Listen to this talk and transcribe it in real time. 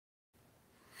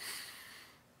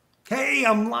Hey,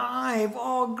 I'm live.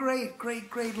 Oh, great,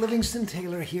 great, great. Livingston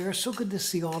Taylor here. So good to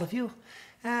see all of you.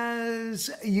 As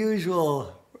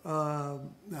usual,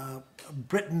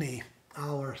 Brittany,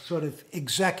 our sort of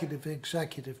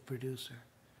executive producer.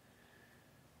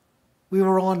 We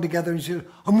were on together and she said,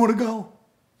 I'm going to go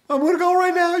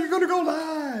right now. You're going to go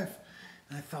live.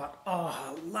 And I thought,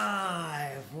 oh,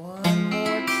 live. One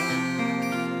more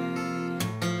time.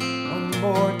 One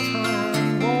more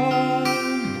time. One more time.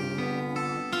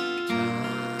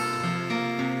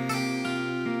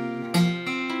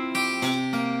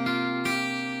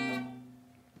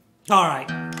 All right.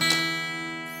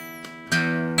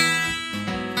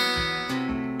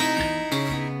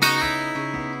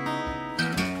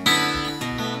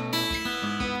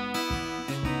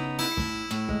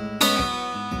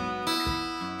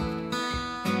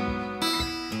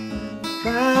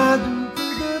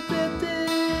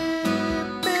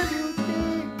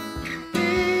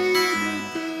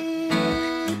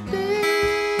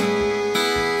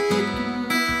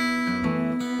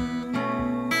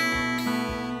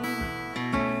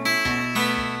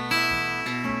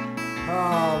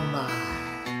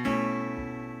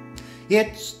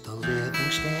 It's the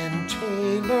Livingston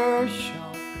Taylor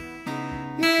Show.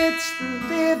 It's the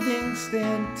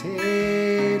Livingston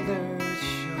Taylor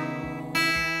Show.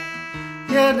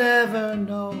 You never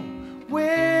know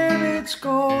where it's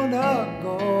gonna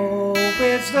go.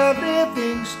 It's the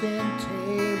Livingston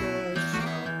Taylor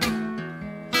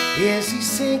Show. Is he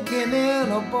sinking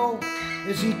in a boat?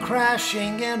 Is he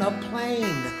crashing in a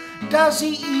plane? Does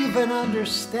he even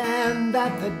understand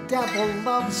that the devil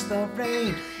loves the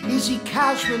rain? Is he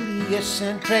casually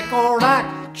eccentric or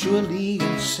actually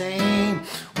insane?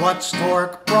 What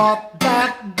stork brought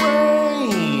that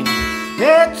brain?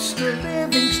 It's the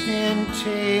Livingston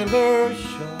Taylor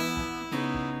Show.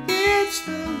 It's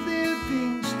the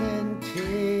Livingston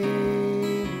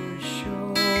Taylor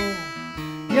Show.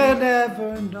 You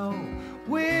never know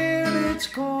where it's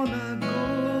gonna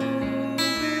go.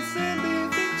 It's the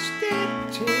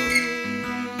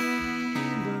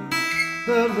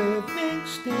the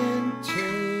Livingston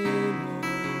Taylor.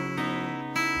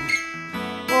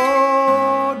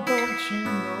 Oh, don't you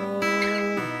know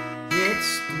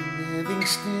it's the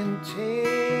Livingston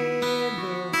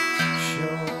Taylor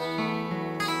Show.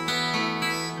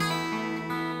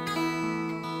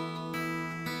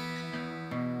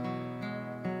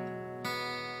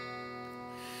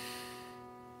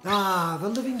 The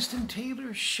Livingston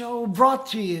Taylor Show brought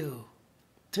to you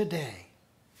today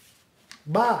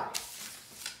by,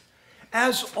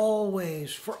 as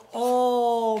always, for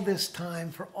all this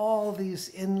time, for all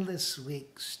these endless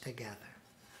weeks together,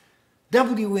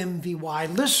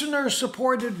 WMVY,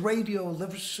 listener-supported radio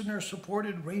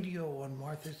on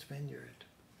Martha's Vineyard.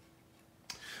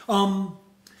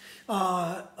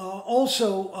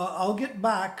 Also, I'll get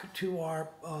back to our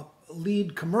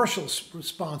lead commercial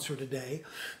sponsor today,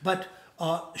 but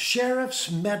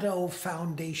Sheriff's Meadow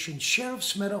Foundation.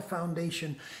 Sheriff's Meadow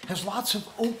Foundation has lots of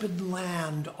open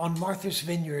land on Martha's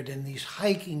Vineyard and these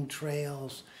hiking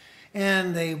trails,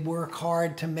 and they work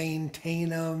hard to maintain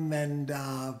them. And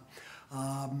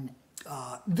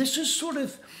this is sort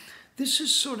of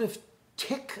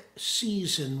tick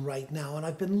season right now, and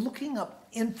I've been looking up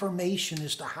information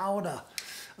as to how to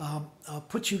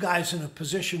put you guys in a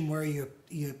position where you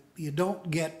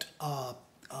don't get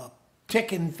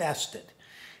tick infested.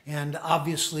 And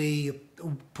obviously you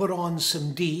put on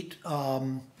some DEET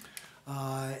and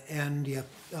you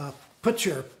put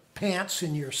your pants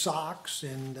in your socks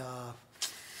and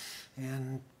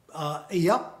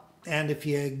if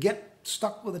you get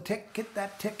stuck with a tick, get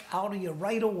that tick out of you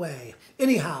right away.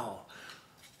 Anyhow,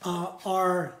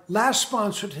 our last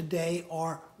sponsor today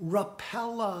are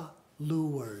Rapella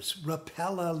Lures,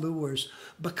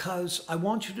 because I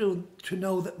want you to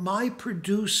know that my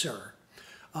producer,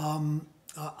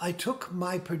 I took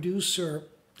my producer,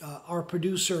 our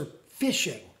producer,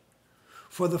 fishing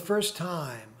for the first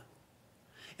time,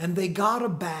 and they got a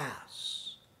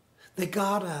bass. They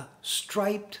got a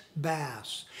striped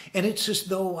bass, and it's as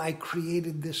though I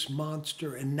created this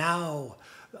monster, and now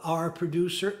our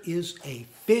producer is a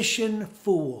fishing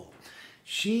fool.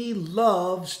 She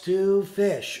loves to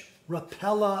fish.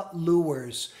 Rapella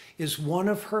Lures is one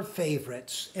of her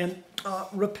favorites, and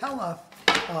Rapella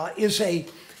is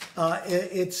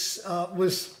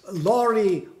was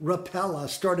Laurie Rapella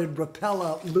started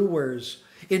Rapella Lures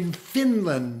in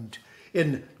Finland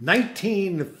in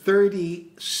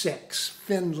 1936.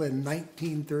 Finland,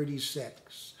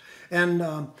 1936, and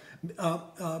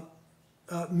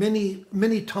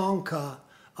Minnetonka,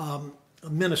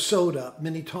 Minnesota.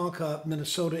 Minnetonka,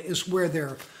 Minnesota is where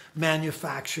they're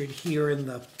manufactured here in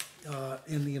the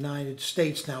in the United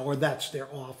States now, or that's their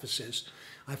offices.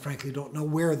 I frankly don't know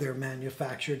where they're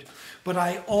manufactured. But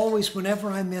I always, whenever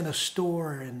I'm in a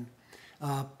store and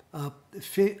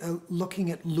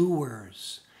looking at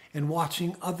lures and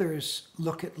watching others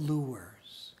look at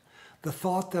lures, the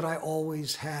thought that I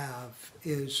always have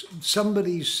is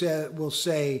somebody will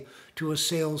say to a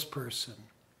salesperson,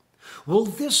 will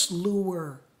this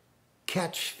lure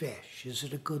catch fish? Is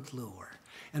it a good lure?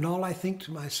 And all I think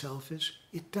to myself is,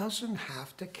 it doesn't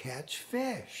have to catch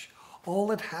fish.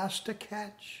 All it has to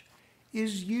catch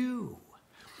is you.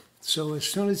 So as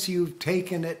soon as you've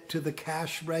taken it to the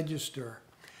cash register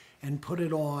and put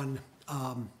it on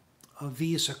a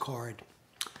Visa card,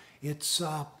 it's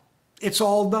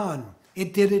all done.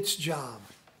 It did its job.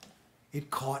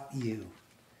 It caught you.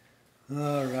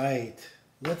 All right.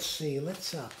 Let's see.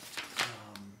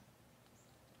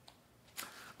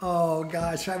 Oh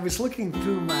gosh, I was looking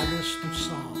through my list of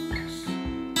songs.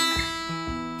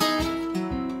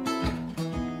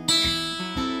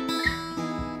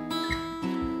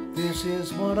 This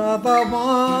is one of the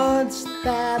ones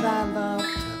that I love to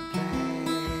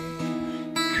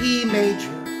play. E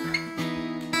major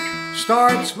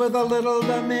starts with a little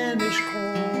diminished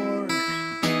chord.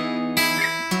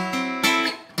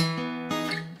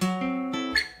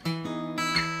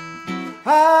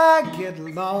 I get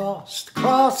lost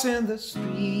crossing the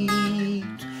street,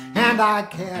 and I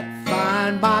can't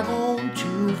find my own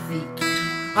 2 feet.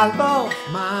 I love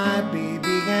my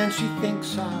baby and she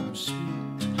thinks I'm sweet.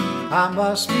 I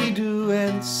must be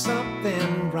doing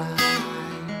something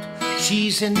right.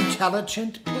 She's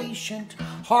intelligent, patient,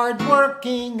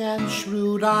 hardworking and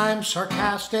shrewd. I'm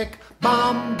sarcastic,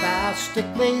 bombastic,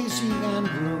 lazy and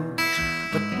rude.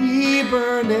 But we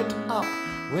burn it up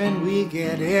when we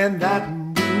get in that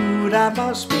mood. I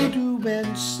must be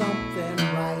doing something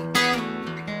right.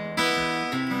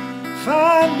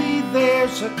 Finally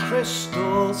there's a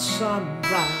crystal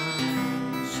sunrise.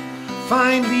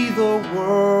 Finally the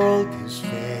world is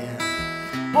fair.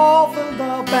 All the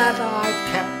love that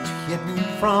I've kept hidden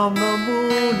from the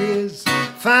moon is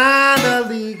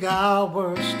finally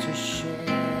ours to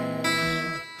share.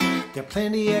 There are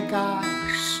plenty of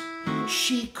guys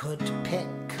she could pick.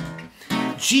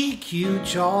 GQ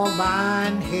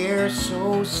jawline, hair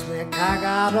so slick. I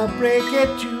gotta break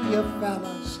it to you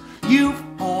fellas, you've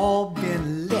all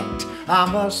been licked. I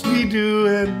must be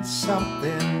doing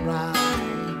something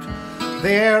right.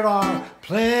 There are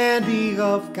plenty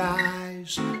of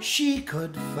guys she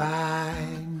could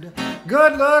find,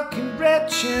 good looking,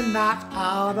 rich and not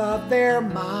out of their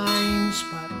minds.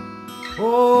 But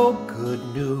oh, good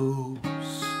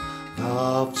news,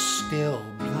 love's still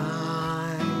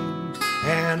blind,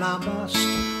 and I must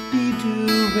be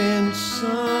doing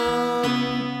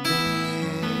something.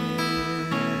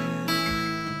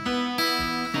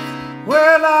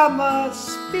 Well, I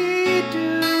must be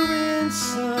doing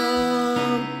something.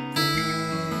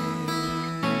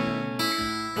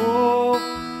 Oh,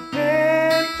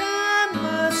 and I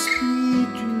must be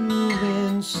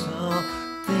doing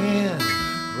something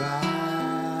right.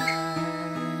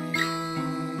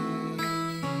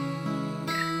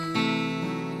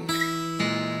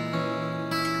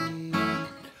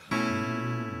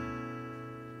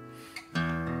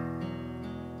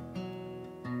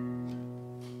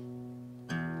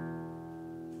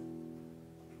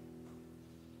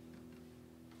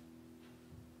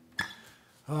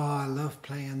 Oh, I love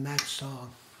playing that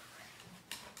song.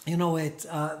 You know,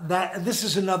 this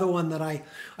is another one that I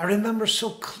remember so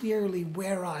clearly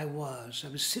where I was. I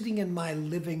was sitting in my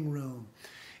living room,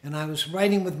 and I was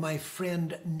writing with my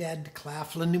friend Ned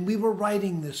Claflin, and we were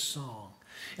writing this song.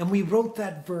 And we wrote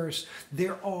that verse,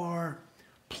 there are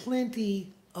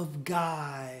plenty of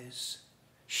guys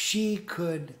she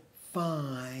could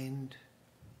find,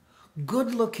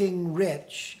 good-looking,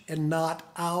 rich, and not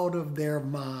out of their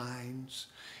minds.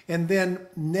 And then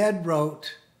Ned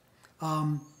wrote,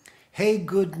 hey,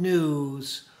 good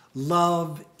news,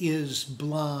 love is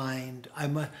blind.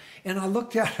 And I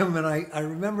looked at him, and I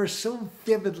remember so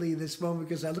vividly this moment,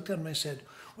 because I looked at him and I said,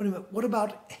 wait a minute, what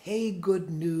about hey, good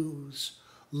news,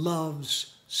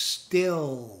 love's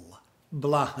still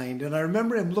blind? And I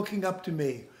remember him looking up to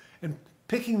me and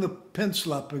picking the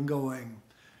pencil up and going,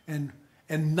 and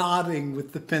nodding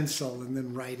with the pencil and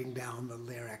then writing down the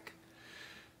lyric.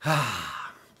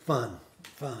 Ah, fun,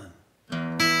 fun.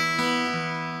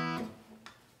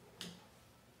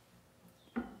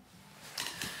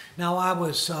 Now I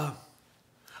was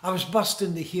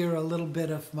busting to hear a little bit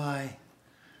of my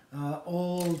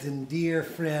old and dear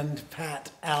friend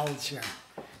Pat Alger.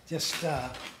 Just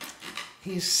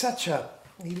he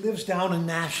lives down in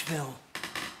Nashville,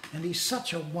 and he's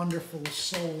such a wonderful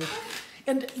soul.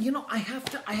 And you know, I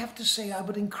have to say, I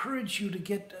would encourage you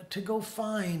to go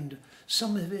find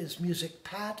some of his music.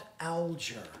 Pat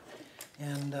Alger,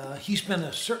 and he's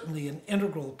been certainly an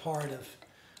integral part of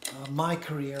my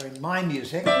career and my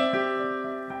music.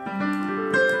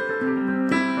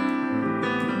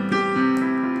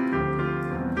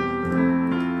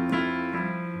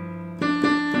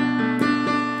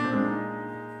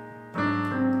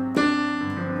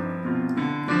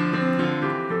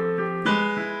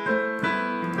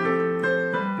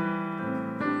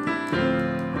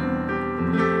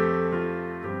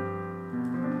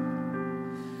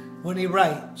 When he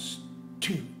writes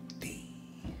to thee,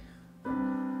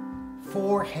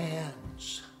 four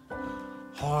hands,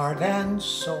 heart and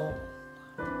soul,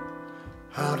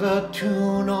 out of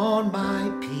tune on my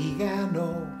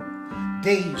piano.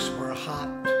 Days were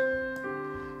hot,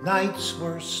 nights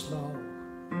were slow,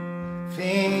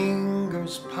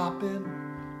 fingers popping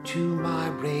to my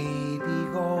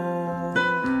radio.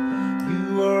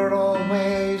 You were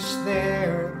always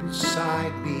there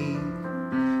beside me.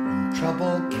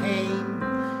 Trouble came,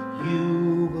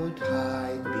 you would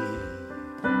hide me.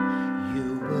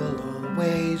 You will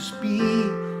always be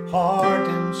heart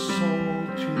and soul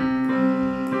to me.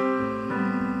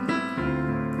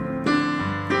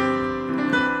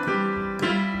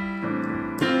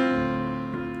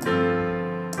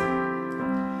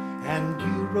 And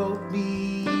you wrote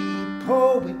me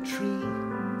poetry,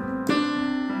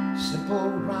 simple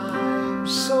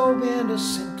rhymes so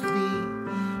innocently.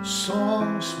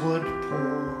 Songs would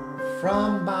pour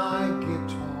from my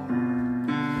guitar,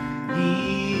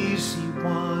 easy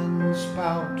ones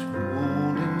about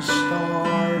moon and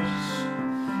stars.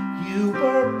 You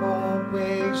were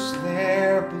always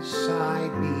there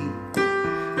beside me.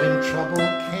 When trouble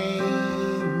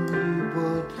came, you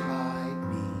would hide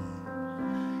me.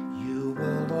 You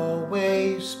will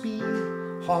always be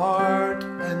heart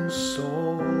and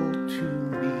soul to me.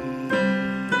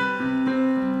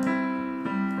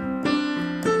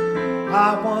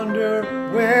 I wonder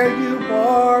where you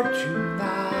are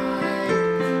tonight.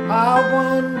 I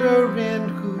wonder in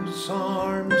whose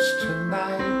arms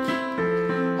tonight.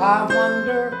 I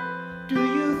wonder, do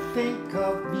you think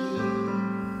of me?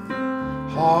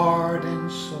 Heart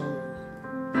and soul,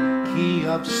 key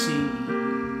of C.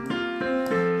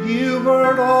 You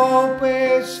were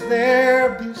always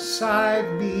there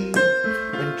beside me.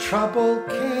 When trouble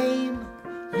came,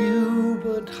 you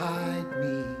would hide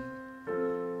me.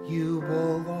 You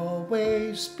will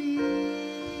always be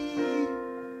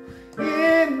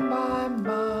in my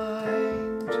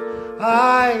mind.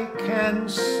 I can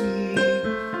see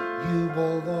you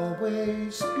will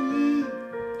always be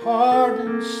heart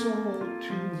and soul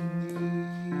to me.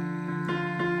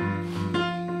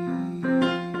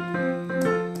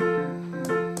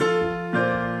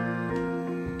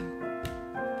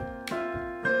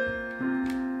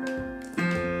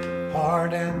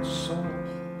 Heart and soul,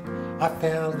 I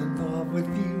fell in love with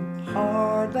you,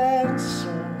 heart and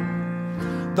soul,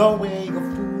 the way a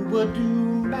fool would do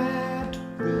madly,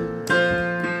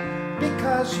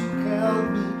 because you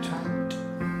held me tight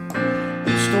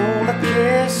and stole a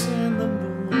kiss in the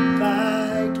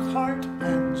moonlight. Heart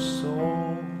and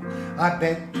soul, I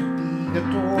begged to be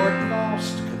adored,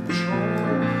 lost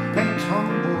control, and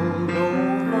tumbled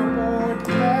overboard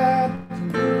gladly.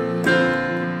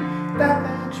 That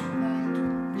magic night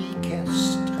we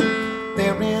kissed,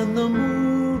 there in the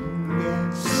moon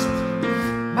mist,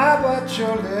 but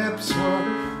your lips were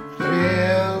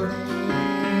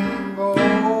thrilling,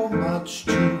 oh, much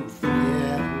too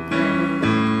thrilling.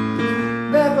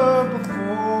 Never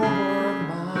before were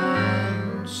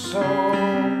mine so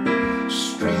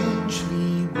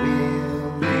strangely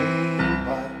willing,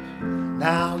 but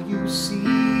now you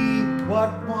see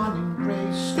what one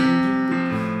embrace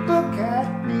can do. Look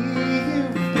at me,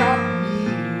 you've got me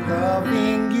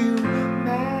loving you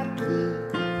madly.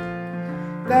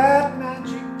 That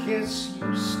magic kiss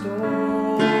you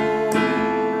stole,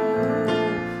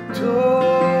 took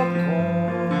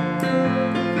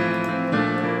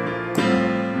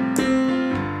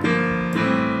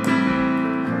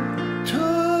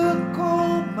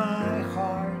all my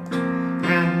heart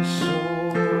and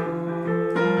soul.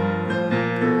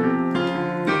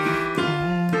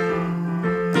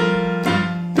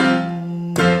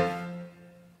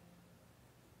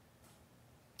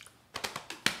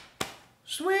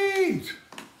 Sweet!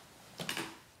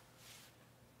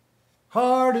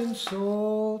 Heart and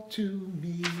soul to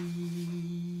me.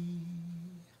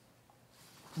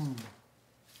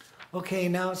 Okay,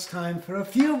 now it's time for a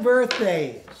few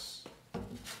birthdays.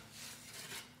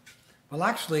 Well,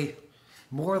 actually,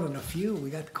 more than a few.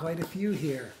 We got quite a few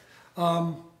here.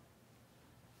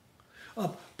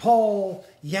 Paul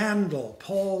Yandel.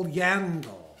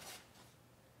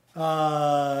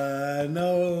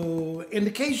 No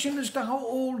indication as to how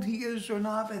old he is or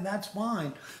not, and that's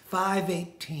fine.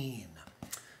 518.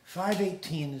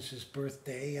 518 is his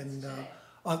birthday, and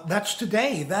that's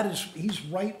today. He's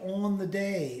right on the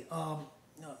day.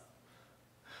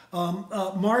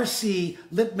 Marcy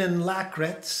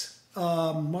Littman-Lakritz.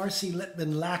 Marcy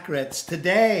Littman-Lakritz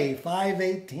today,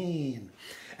 518.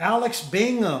 Alex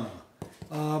Bingham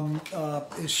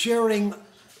is sharing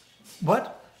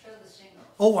what?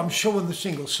 Oh, I'm showing the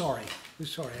shingle. Sorry, I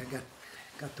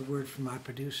got the word from my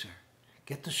producer.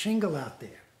 Get the shingle out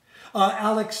there.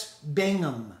 Alex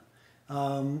Bingham,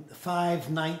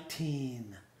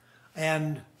 519,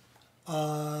 and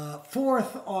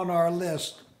fourth on our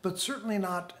list, but certainly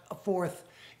not fourth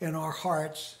in our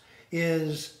hearts,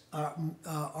 is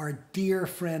our dear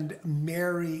friend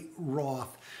Mary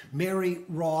Roth. Mary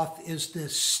Roth is the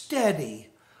steady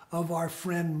of our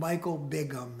friend Michael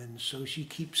Bingham, and so she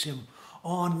keeps him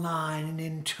online and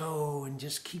in tow and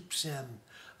just keeps him,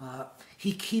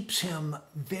 he keeps him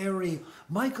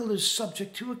Michael is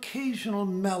subject to occasional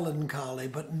melancholy,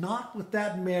 but not with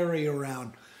that Mary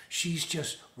around. She's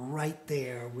just right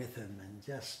there with him and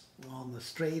just on the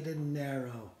straight and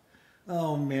narrow.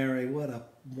 Oh, Mary, what a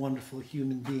wonderful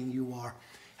human being you are.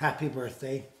 Happy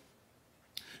birthday.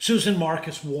 Susan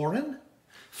Marcus Warren,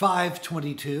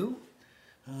 522.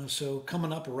 So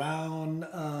coming up around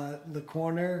the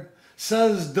corner.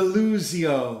 Suz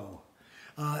Deluzio.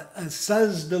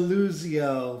 Suz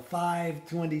Deluzio,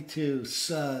 522.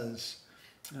 Suz.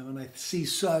 When I see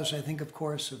Suz, I think, of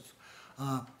course, of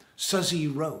Suzy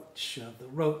Roach, of the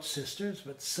Roach sisters,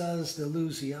 but Suz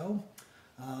Deluzio.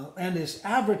 And is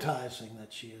advertising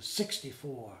that she is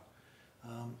 64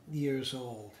 years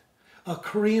old.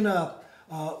 Karina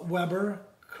Weber,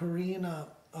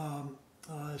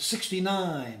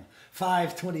 69,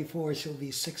 524, she'll be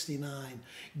 69.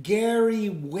 Gary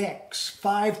Wicks,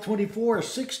 524,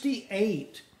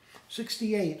 68.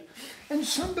 And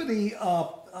somebody,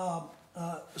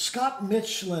 Scott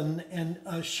Michelin and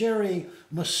Sherry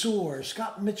Massour,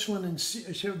 Scott Michelin and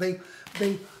Sherry,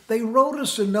 they wrote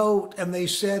us a note and they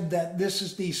said that this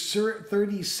is the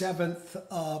 37th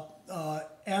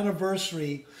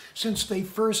anniversary since they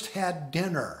first had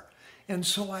dinner. And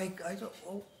so I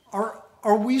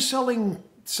are we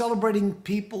celebrating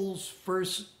people's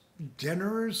first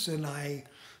dinners? And I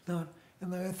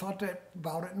thought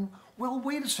about it, and well,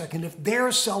 wait a second. If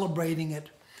they're celebrating it,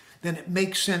 then it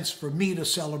makes sense for me to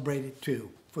celebrate it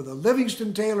too, for the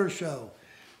Livingston Taylor Show.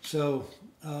 So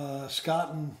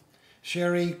Scott and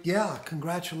Sherry, yeah,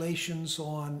 congratulations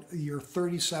on your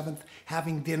 37th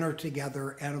having dinner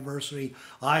together anniversary.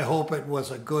 I hope it was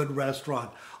a good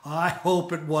restaurant. I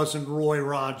hope it wasn't Roy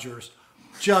Rogers.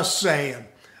 Just saying.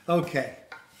 Okay.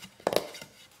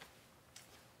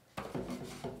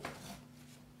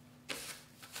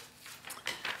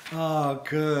 Oh,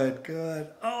 good.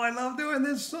 Oh, I love doing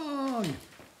this song.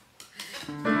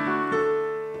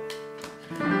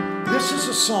 This is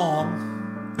a song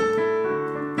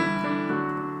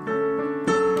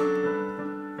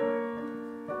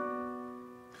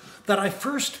that I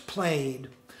first played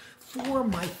for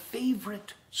my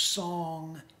favorite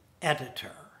song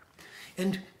editor.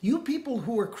 And you people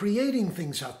who are creating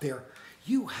things out there,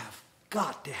 you have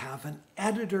got to have an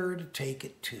editor to take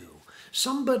it to.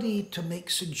 Somebody to make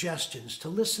suggestions, to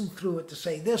listen through it, to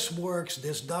say this works,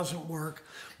 this doesn't work,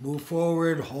 move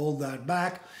forward, hold that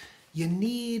back. You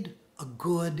need a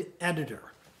good editor.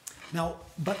 Now,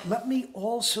 but let me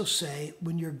also say,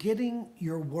 when you're getting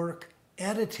your work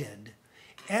edited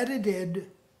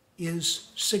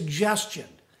is suggestion.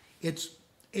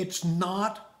 It's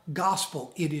not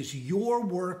gospel. It is your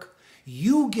work.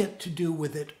 You get to do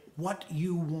with it what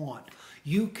you want.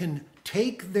 You can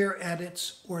take their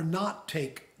edits or not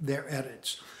take their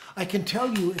edits. I can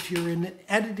tell you, if you're in an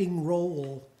editing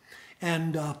role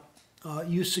and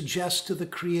you suggest to the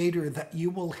creator that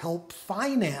you will help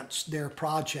finance their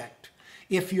project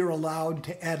if you're allowed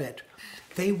to edit,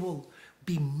 they will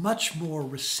be much more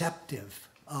receptive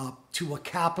to a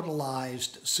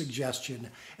capitalized suggestion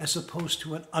as opposed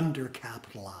to an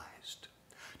undercapitalized.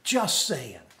 Just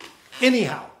saying.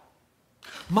 Anyhow,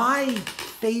 my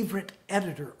favorite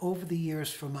editor over the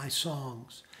years for my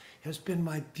songs has been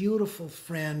my beautiful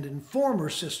friend and former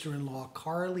sister-in-law,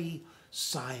 Carly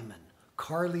Simon.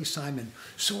 Carly Simon.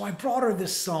 So I brought her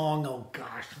this song, oh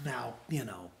gosh, now,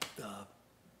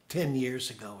 10 years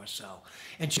ago or so.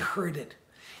 And she heard it.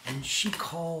 And she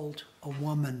called a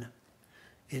woman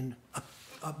in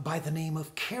by the name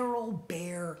of Carol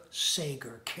Bear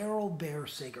Sager. Carol Bear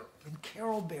Sager. And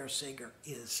Carol Bear Sager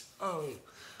is, oh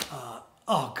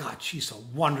God, she's a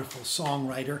wonderful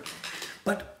songwriter.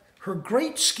 But her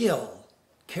great skill,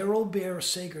 Carol Bear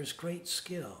Sager's great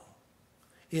skill,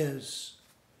 is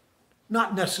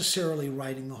not necessarily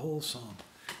writing the whole song.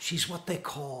 She's what they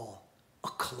call a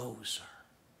closer.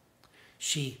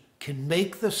 She can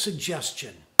make the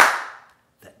suggestion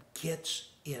that gets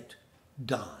it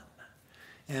done.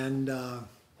 And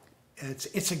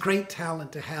it's a great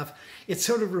talent to have. It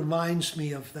sort of reminds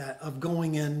me of that, of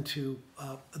going into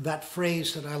that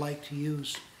phrase that I like to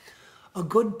use. A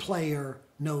good player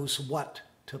knows what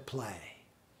to play.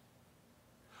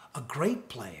 A great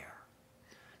player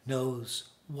knows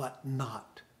what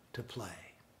not to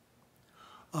play.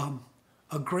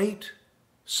 A great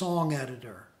song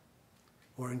editor,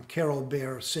 or in Carol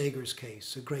Bear Sager's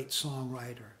case, a great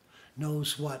songwriter,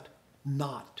 knows what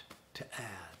not to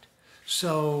add.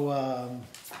 So,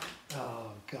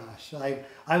 oh gosh,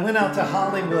 I went out to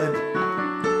Hollywood.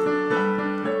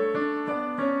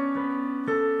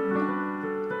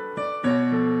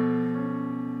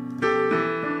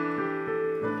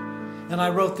 And I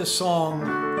wrote this song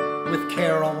with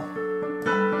Carol.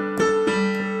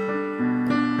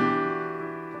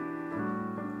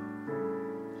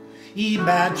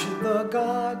 Imagine the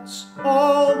gods,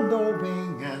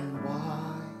 all-knowing and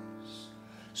wise,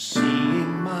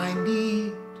 seeing my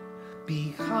need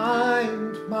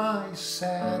behind my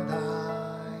sad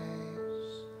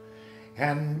eyes,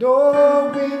 and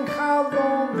knowing how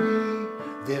lonely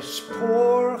this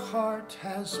poor heart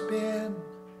has been.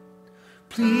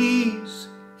 Please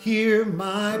hear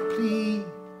my plea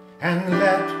and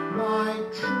let my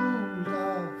true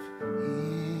love in.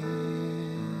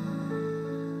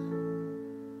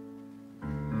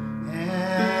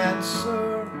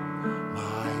 Answer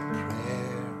my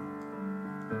prayer.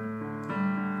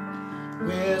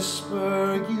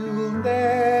 Whisper you'll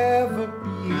never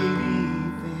be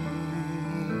leaving.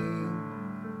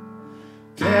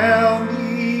 Tell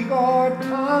me our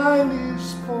time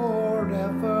is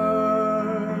forever.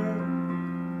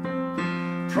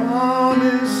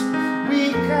 Promise we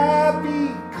can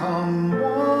become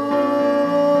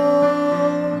one.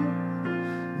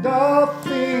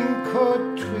 Nothing could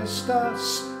twist us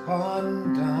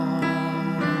undone.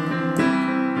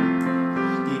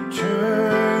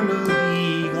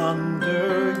 Eternally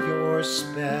under your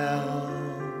spell.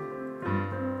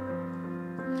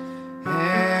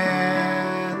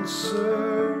 Answer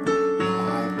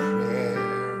my prayer.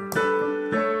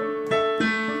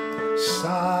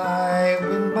 Sigh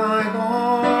when my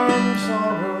arms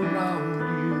are around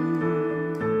you.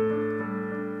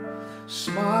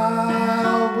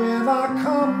 Smile when I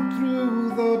come through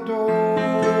the door.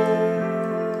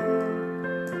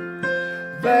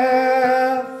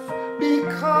 Laugh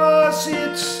because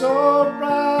it's so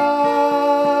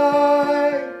right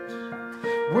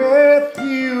with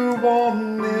you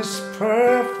on this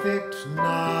perfect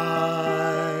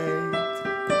night,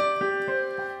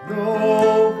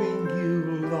 knowing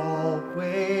you'll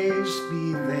always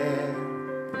be there.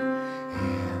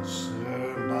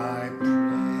 Answer my prayer.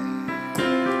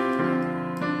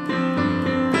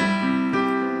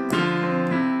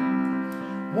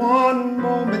 One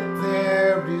moment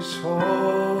there is hope,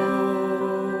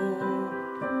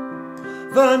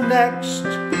 the next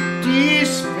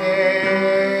despair.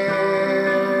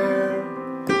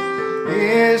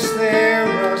 Is there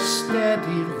a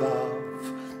steady love,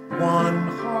 one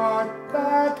heart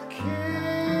that cares?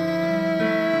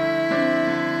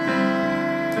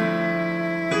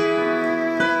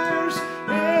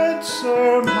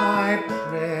 Answer my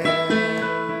prayer.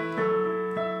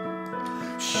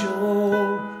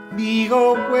 Show me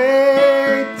a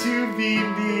way to be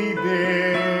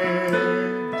needed.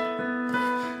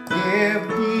 Give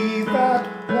me that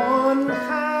one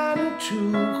hand to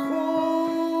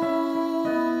hold,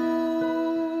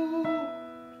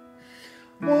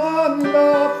 one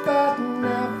love that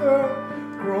never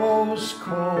grows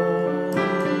cold.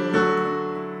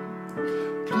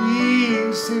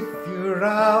 Please, if you're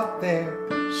out there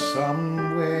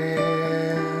somewhere,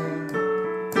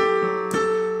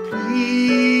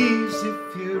 please,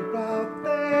 if you're out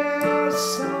there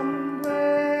somewhere,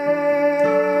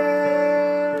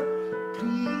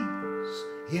 please,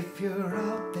 if you're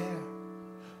out there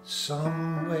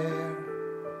somewhere,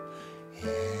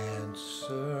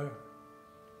 answer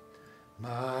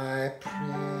my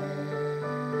prayer.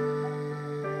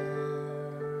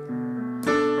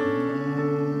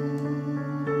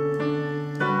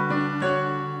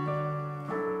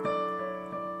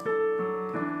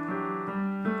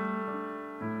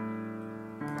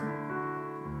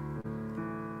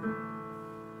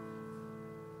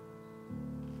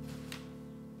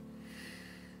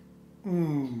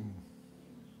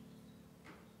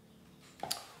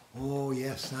 Oh,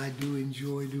 yes, I do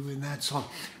enjoy doing that song.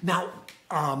 Now,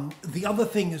 the other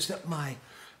thing is that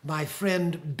my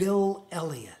friend Bill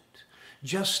Elliott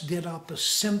just did up a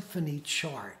symphony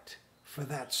chart for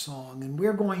that song, and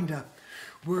we're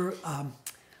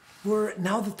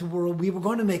now that the world, we were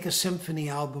going to make a symphony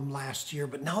album last year,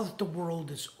 but now that the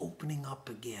world is opening up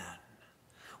again,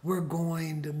 we're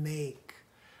going to make,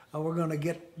 we're going to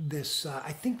get this,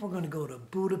 I think we're going to go to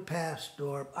Budapest,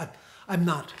 or I'm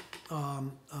not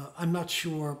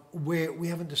sure where, we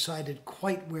haven't decided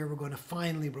quite where we're going to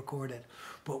finally record it,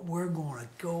 but we're going to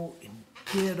go and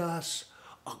get us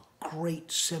a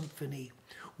great symphony.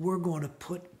 We're going to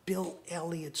put Bill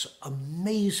Elliott's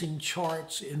amazing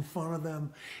charts in front of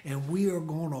them, and we are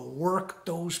going to work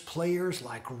those players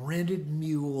like rented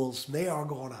mules. They are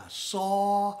going to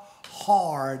saw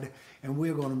hard, and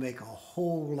we're going to make a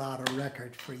whole lot of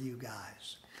record for you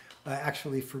guys.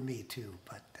 Actually, for me too,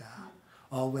 but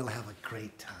oh, we'll have a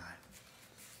great time.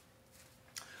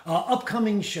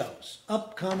 Upcoming shows.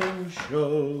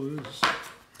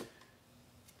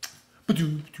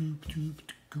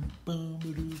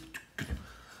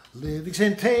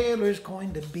 Livingston Taylor's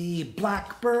going to be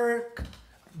Black Birch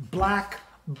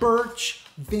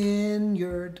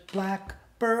Vineyard, Black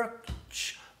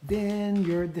Birch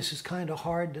Vineyard. This is kind of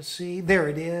hard to see. There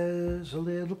it is, a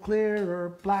little clearer.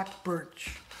 Black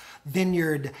Birch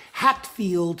Vineyard,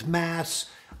 Hatfield, Mass.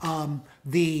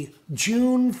 The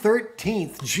June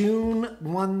 13th, June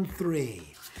 1-3.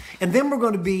 And then we're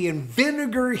going to be in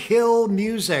Vinegar Hill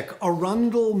Music,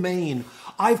 Arundel, Maine.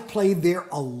 I've played there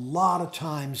a lot of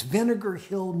times. Vinegar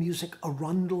Hill Music,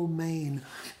 Arundel, Maine.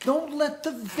 Don't let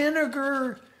the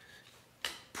vinegar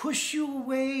push you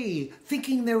away,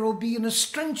 thinking there will be an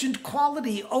astringent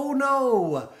quality. Oh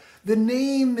no, the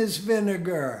name is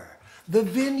vinegar. The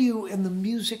venue and the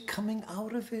music coming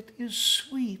out of it is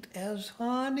sweet as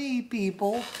honey,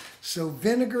 people. So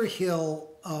Vinegar Hill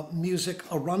Music,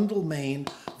 Arundel, Maine.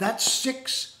 That's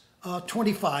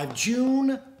 6/25,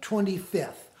 June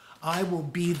 25th. I will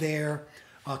be there.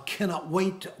 Cannot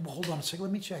wait. Hold on a second.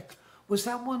 Let me check. Was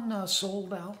that one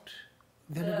sold out?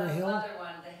 Vinegar Hill? The other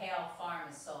one, the Hale Farm,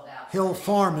 is sold out. Hill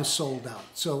Farm is sold out.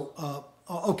 So,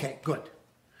 okay, good.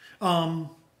 And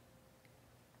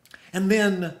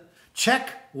then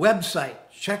check website.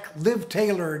 Check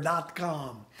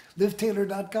livetaylor.com.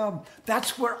 livetaylor.com.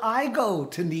 That's where I go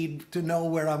to need to know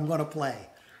where I'm going to play.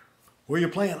 Where you're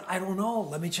playing, I don't know.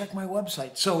 Let me check my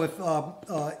website. So if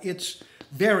it's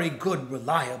very good,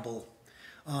 reliable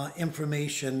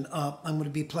information. I'm going to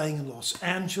be playing in Los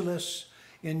Angeles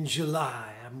in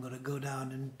July. I'm going to go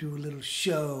down and do a little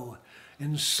show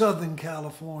in Southern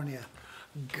California.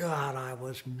 God, I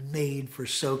was made for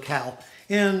SoCal.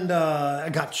 And I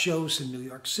got shows in New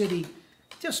York City.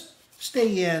 Just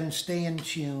stay in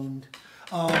tuned.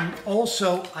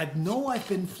 Also, I know I've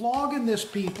been flogging this,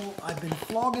 people. I've been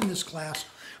flogging this class,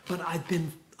 but I've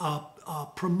been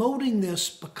promoting this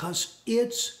because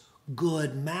it's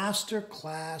good. Master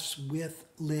class with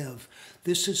Liv.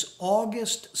 This is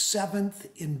August 7th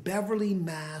in Beverly,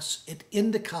 Mass. at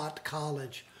Endicott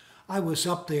College. I was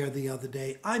up there the other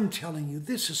day. I'm telling you,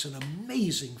 this is an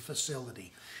amazing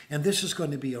facility. And this is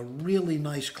going to be a really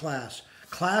nice class.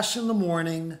 Class in the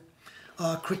morning,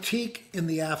 critique in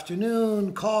the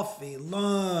afternoon, coffee,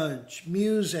 lunch,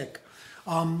 music.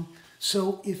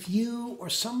 So if you or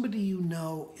somebody you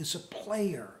know is a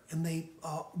player and they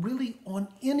really on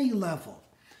any level,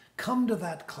 come to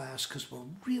that class because we're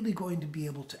really going to be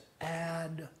able to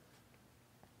add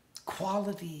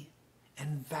quality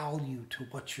and value to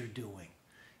what you're doing.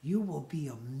 You will be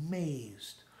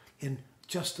amazed in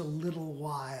just a little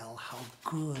while how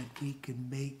good we can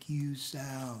make you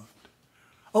sound.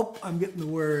 Oh, I'm getting the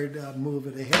word, move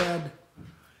it ahead.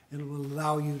 It will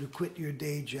allow you to quit your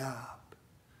day job,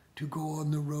 to go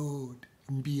on the road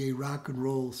and be a rock and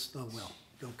roll star. Well,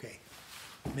 okay,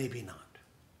 maybe not.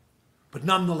 But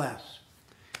nonetheless,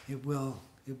 it will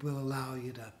allow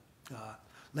you to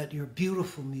let your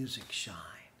beautiful music shine.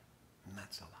 And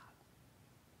that's a lot.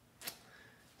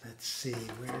 Let's see,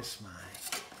 where's my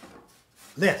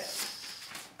list?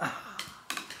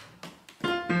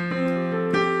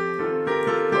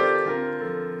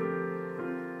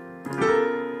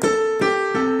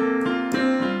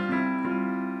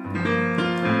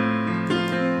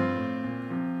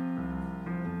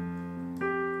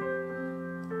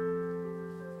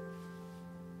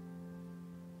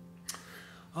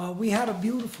 We had a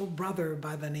beautiful brother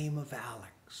by the name of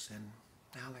Alex, and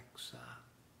Alex,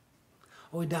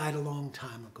 he died a long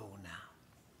time ago now.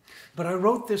 But I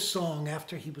wrote this song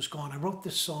after he was gone. I wrote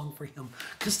this song for him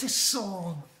because this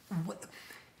song,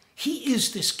 he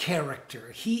is this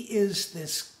character. He is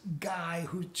this guy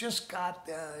who just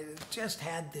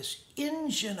had this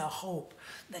engine of hope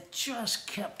that just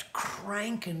kept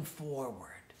cranking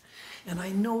forward. And I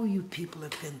know you people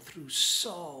have been through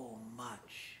so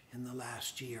much in the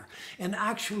last year. And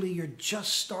actually, you're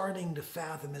just starting to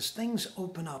fathom, as things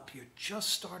open up, you're just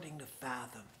starting to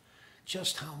fathom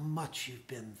just how much you've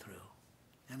been through.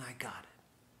 And I got it.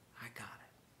 I got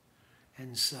it.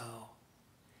 And so,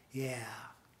 yeah,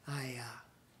 I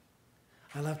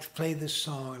love to play this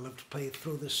song. I love to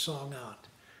throw this song out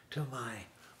to my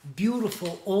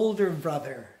beautiful older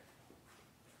brother.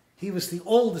 He was the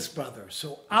oldest brother,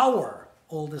 so our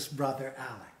oldest brother,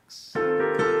 Alex.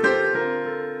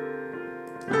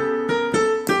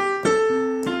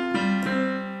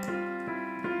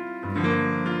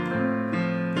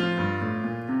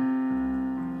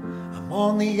 I'm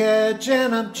on the edge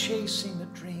and I'm chasing a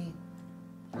dream.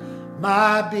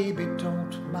 My baby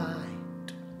don't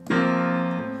mind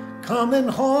coming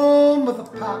home with a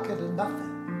pocket of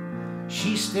nothing.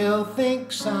 She still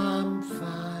thinks I'm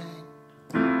fine.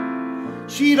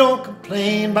 She don't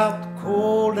complain about the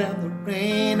cold and the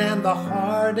rain and the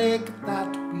heartache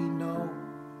that we know.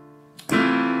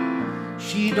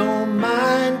 She don't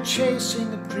mind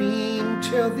chasing a dream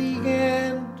till the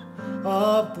end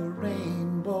of the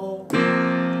rainbow.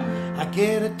 I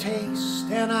get a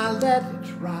taste and I let it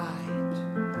ride.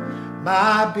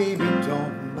 My baby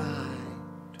don't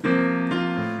mind.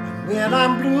 And when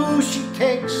I'm blue, she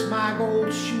takes my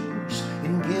gold shoes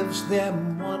and gives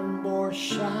them one more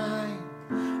shine.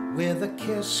 With a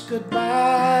kiss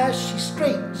goodbye, she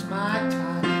straightens my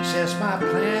tie, says my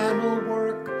plan will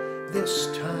work this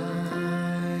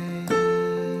time.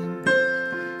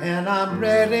 And I'm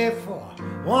ready for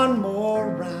one more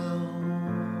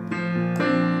round,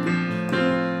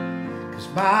 'cause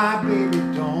my baby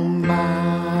don't mind.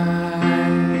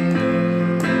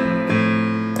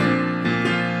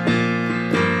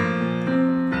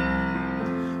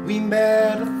 We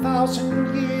met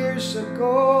 1,000 years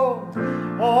ago,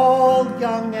 all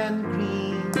young and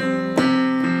green,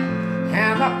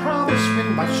 and I promised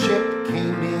when my ship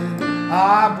came in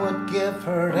I would give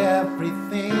her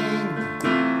everything.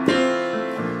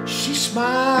 She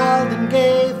smiled and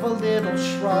gave a little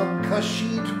shrug, 'cause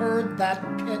she'd heard that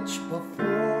pitch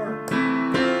before.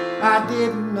 I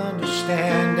didn't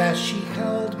understand as she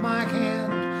held my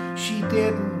hand. She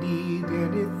didn't need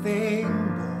anything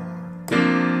more.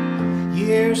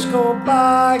 Years go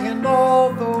by and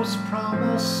all those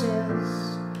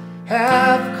promises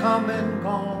have come and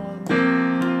gone,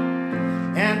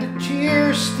 and a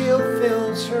tear still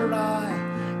fills her eye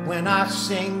when I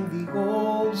sing the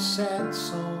old sad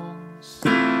songs.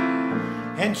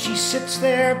 And she sits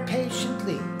there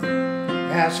patiently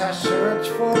as I search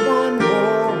for one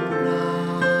more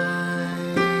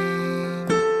night,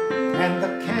 and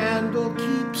the candle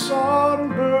keeps on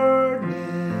burning.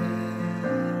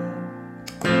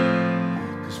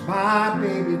 My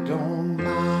baby don't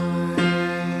mind.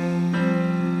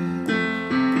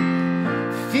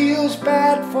 Feels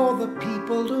bad for the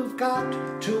people who've got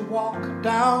to walk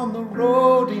down the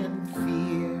road in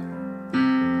fear.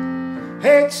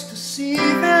 Hates to see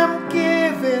them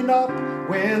giving up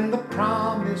when the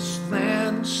promised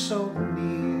land's so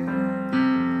near.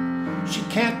 She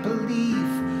can't believe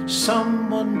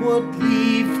someone would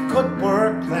leave good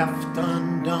work left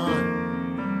undone.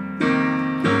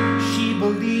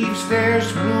 Believes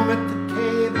there's room at the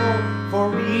table for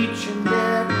each and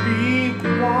every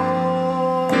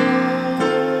one.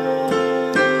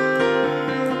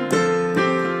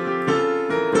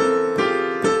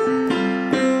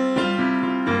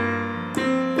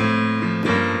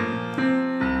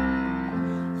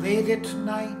 Late at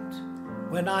night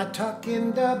when I tuck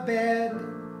into bed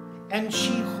and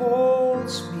she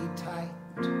holds me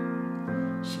tight,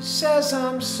 she says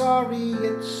I'm sorry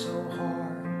it's so hard.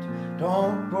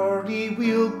 Don't worry,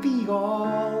 we'll be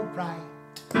all right.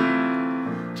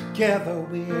 Together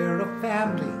we're a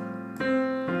family,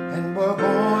 and we're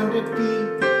going to be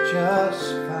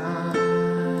just fine.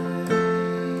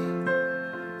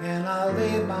 And I'll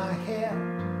lay my head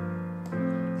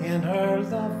in her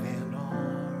loving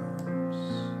arms,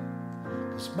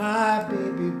 'cause my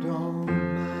baby don't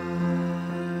mind.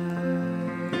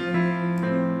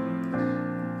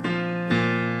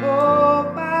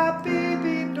 Oh, my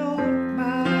baby don't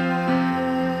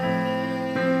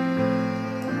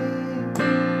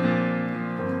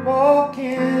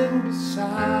walking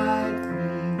beside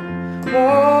me,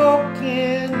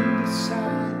 walking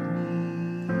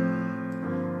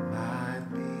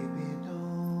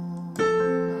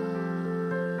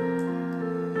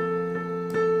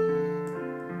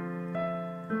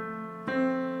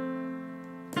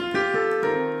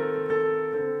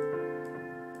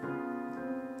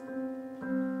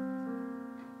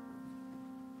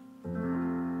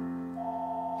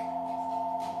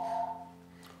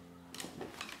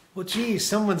Well, geez,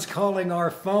 someone's calling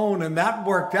our phone, and that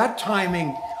worked. That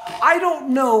timing, I don't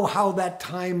know how that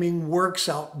timing works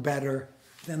out better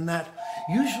than that.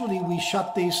 Usually we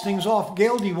shut these things off.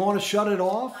 Gail, do you want to shut it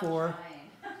off, or?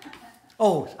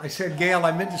 Oh, I said Gail,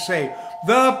 I meant to say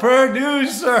the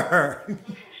producer. He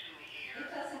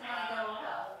doesn't want to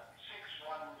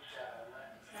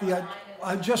go out.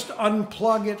 Yeah, just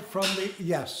unplug it from the,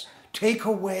 yes, take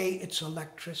away its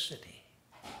electricity.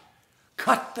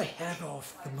 Cut the head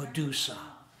off the Medusa.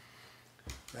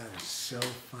 That is so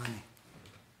funny.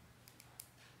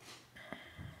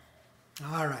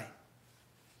 All right.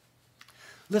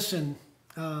 Listen,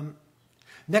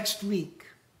 next week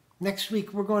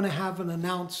we're going to have an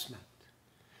announcement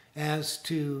as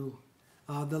to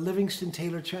the Livingston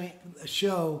Taylor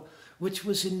Show, which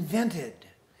was invented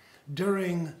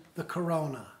during the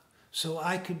corona, so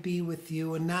I could be with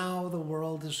you, and now the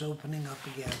world is opening up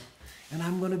again, and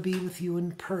I'm going to be with you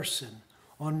in person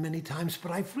on many times,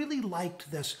 but I've really liked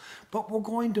this. But we're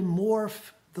going to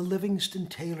morph the Livingston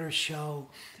Taylor Show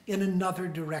in another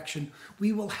direction.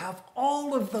 We will have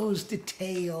all of those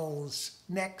details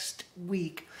next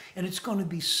week, and it's going to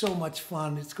be so much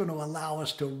fun. It's going to allow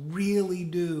us to really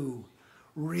do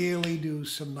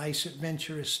some nice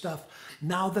adventurous stuff.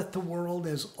 Now that the world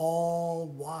is all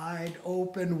wide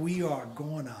open, we are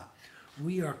gonna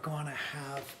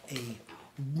have a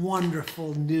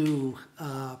wonderful new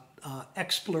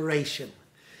exploration.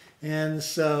 And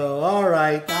so, all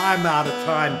right, I'm out of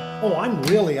time. Oh, I'm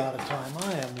really out of time.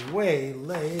 I am way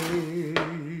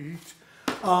late.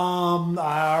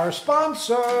 Our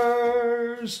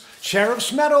sponsors,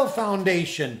 Sheriff's Meadow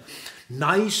Foundation.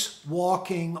 Nice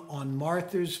walking on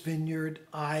Martha's Vineyard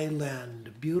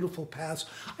Island. Beautiful paths.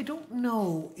 I don't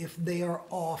know if they are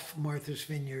off Martha's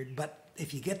Vineyard, but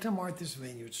if you get to Martha's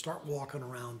Vineyard, start walking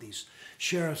around these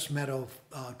Sheriff's Meadow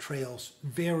trails.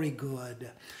 Very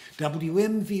good.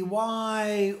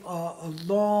 WMVY, a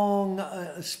long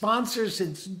sponsor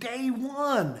since day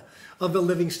one of the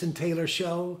Livingston Taylor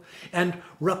Show. And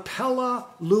Rapella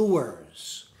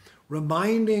Lures,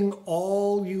 reminding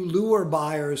all you lure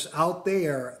buyers out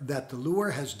there that the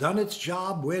lure has done its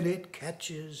job when it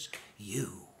catches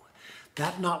you.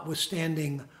 That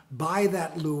notwithstanding, buy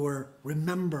that lure.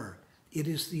 Remember, it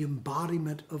is the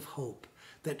embodiment of hope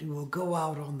that you will go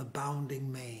out on the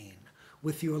bounding main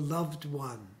with your loved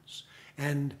ones,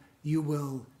 and you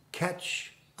will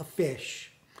catch a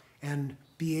fish and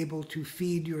be able to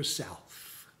feed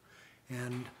yourself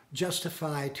and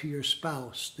justify to your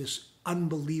spouse this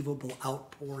unbelievable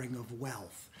outpouring of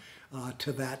wealth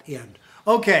to that end.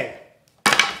 Okay,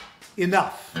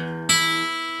 enough.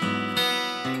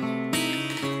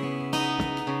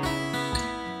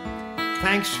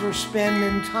 Thanks for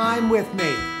spending time with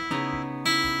me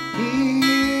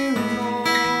here on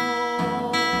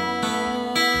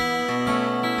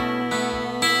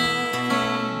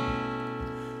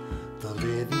the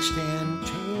Livingston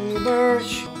Taylor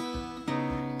Show.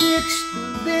 It's the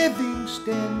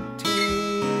Livingston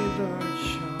Taylor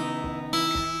Show.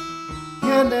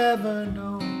 You never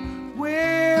know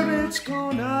where it's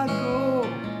gonna go.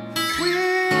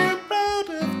 We're out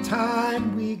of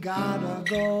time, we gotta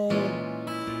go.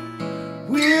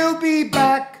 We'll be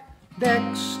back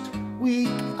next week,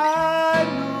 I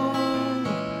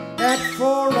know. At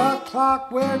 4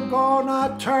 o'clock we're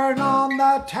gonna turn on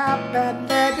the tap and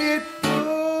let it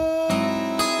flow.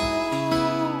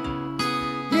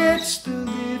 It's the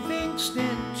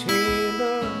Livingston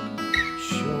Taylor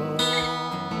Show.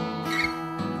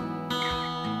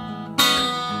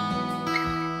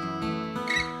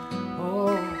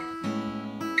 Oh,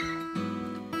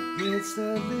 it's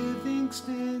the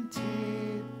Livingston Taylor